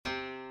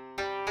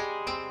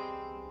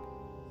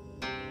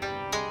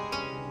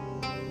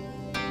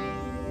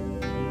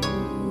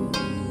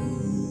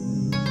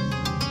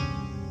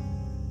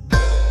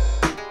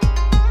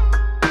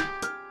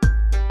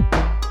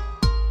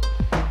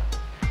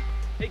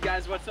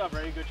guys, what's up?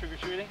 Ready to go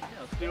trick-or-treating? Yeah,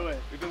 let's do it.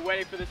 We've been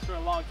waiting for this for a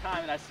long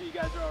time, and I see you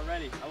guys are all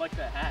ready. I like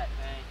that hat.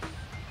 Thanks.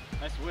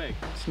 Nice wig.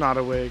 It's not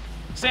a wig.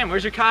 Sam,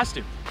 where's your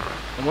costume?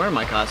 I'm wearing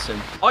my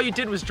costume. All you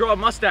did was draw a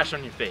mustache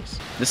on your face.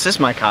 This is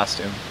my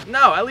costume.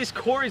 No, at least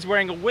Corey's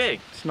wearing a wig.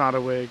 It's not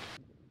a wig.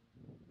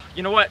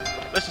 You know what?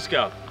 Let's just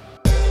go.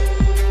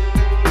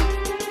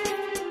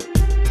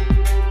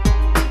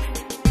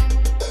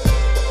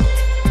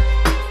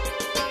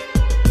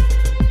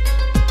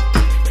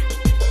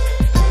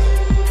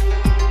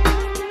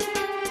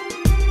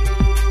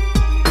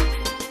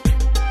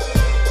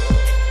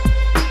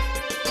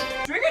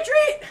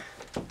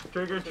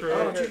 Trick or treat.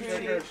 Oh,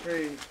 trick or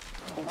treat.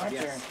 Oh, my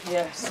turn.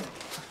 Yes.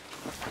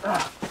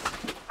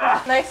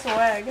 Nice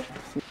wig.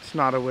 It's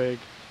not a wig.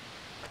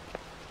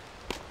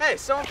 Hey,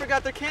 someone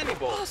forgot their candy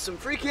bowl. Oh, some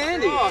free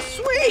candy. Oh,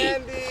 sweet!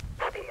 Candy.